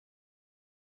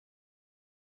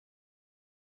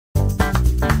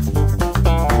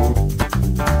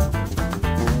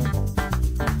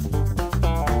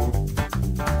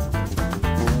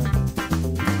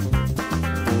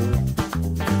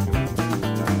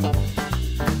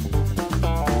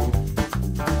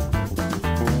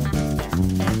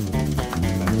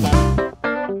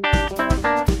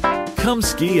Come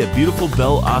ski at beautiful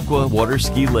Belle Acqua Water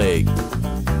Ski Lake.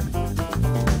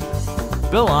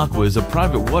 Belle Acqua is a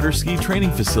private water ski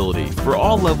training facility for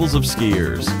all levels of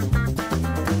skiers.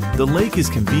 The lake is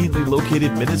conveniently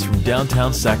located minutes from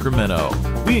downtown Sacramento.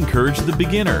 We encourage the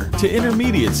beginner to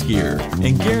intermediate skier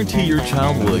and guarantee your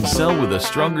child will excel with a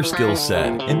stronger skill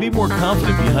set and be more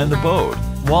confident behind the boat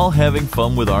while having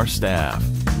fun with our staff.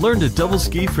 Learn to double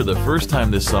ski for the first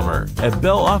time this summer at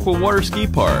Belle Acqua Water Ski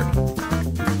Park.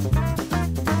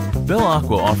 Belle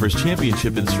Acqua offers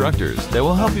championship instructors that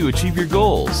will help you achieve your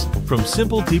goals, from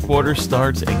simple deep water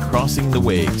starts and crossing the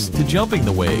wakes to jumping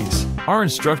the wakes. Our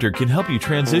instructor can help you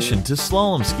transition to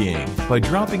slalom skiing by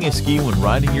dropping a ski when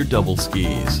riding your double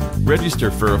skis.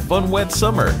 Register for a fun wet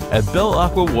summer at Belle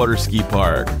Acqua Water Ski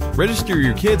Park. Register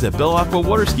your kids at Belle Acqua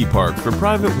Water Ski Park for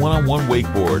private one-on-one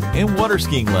wakeboard and water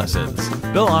skiing lessons.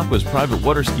 Belle Acqua's private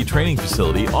water ski training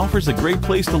facility offers a great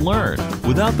place to learn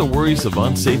without the worries of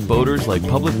unsafe boaters like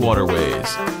public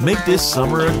waterways. Make this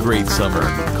summer a great summer.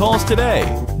 Call us today,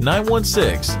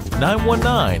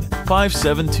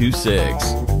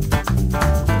 916-919-5726.